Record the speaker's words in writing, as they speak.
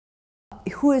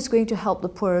Who is going to help the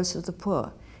poorest of the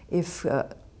poor if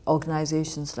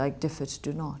organizations like DFID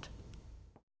do not?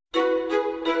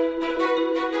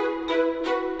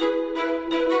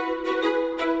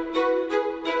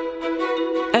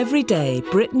 Every day,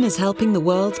 Britain is helping the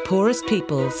world's poorest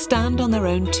people stand on their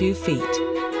own 2 feet.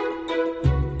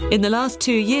 In the last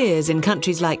 2 years, in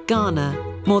countries like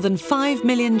Ghana, more than 5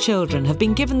 million children have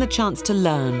been given the chance to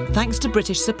learn thanks to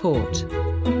British support.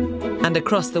 And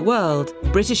across the world,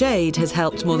 British aid has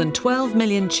helped more than 12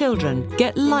 million children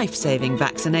get life-saving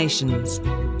vaccinations.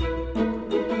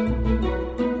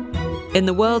 In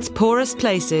the world's poorest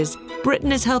places,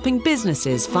 Britain is helping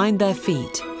businesses find their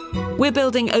feet. We're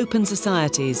building open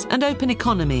societies and open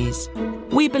economies.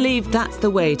 We believe that's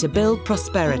the way to build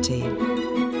prosperity.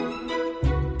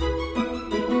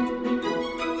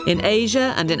 In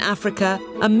Asia and in Africa,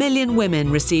 1 million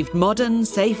women received modern,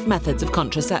 safe methods of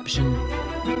contraception.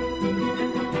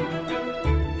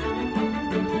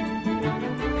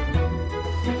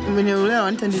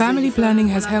 Family planning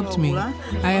has helped me.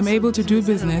 I am able to do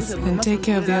business and take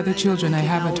care of the other children I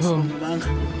have at home.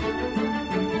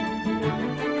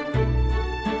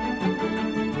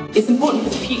 It's important for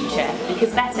the future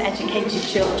because better educated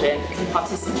children can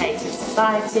participate in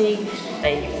society,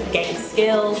 they can gain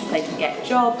skills, they can get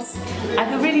jobs. I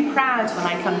feel really proud when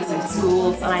I come to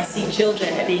schools and I see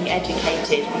children are being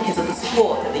educated because of the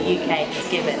support that the UK has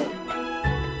given.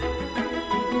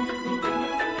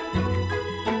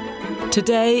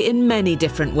 Today, in many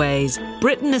different ways,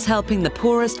 Britain is helping the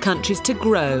poorest countries to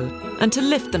grow and to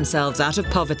lift themselves out of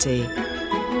poverty,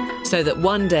 so that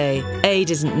one day aid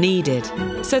isn't needed,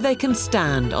 so they can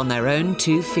stand on their own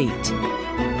 2 feet.